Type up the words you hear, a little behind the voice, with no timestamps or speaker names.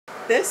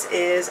This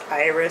is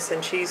Iris,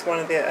 and she's one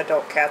of the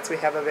adult cats we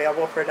have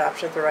available for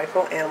adoption at the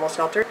Rifle Animal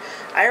Shelter.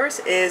 Iris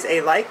is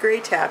a light gray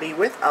tabby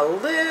with a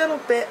little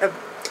bit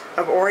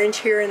of orange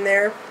here and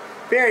there.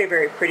 Very,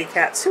 very pretty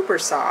cat, super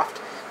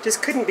soft.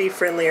 Just couldn't be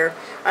friendlier.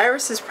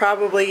 Iris is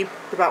probably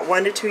about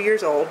 1 to 2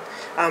 years old.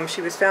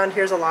 She was found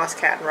here as a lost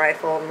cat in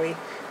Rifle, and we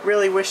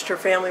really wished her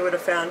family would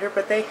have found her,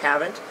 but they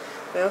haven't.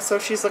 So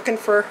she's looking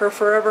for her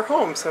forever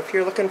home. So if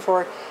you're looking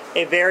for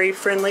a very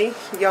friendly,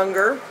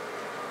 younger,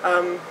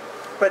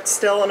 but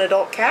still an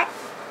adult cat,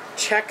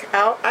 check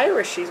out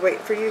Iris. She's waiting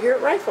for you here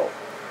at Rifle.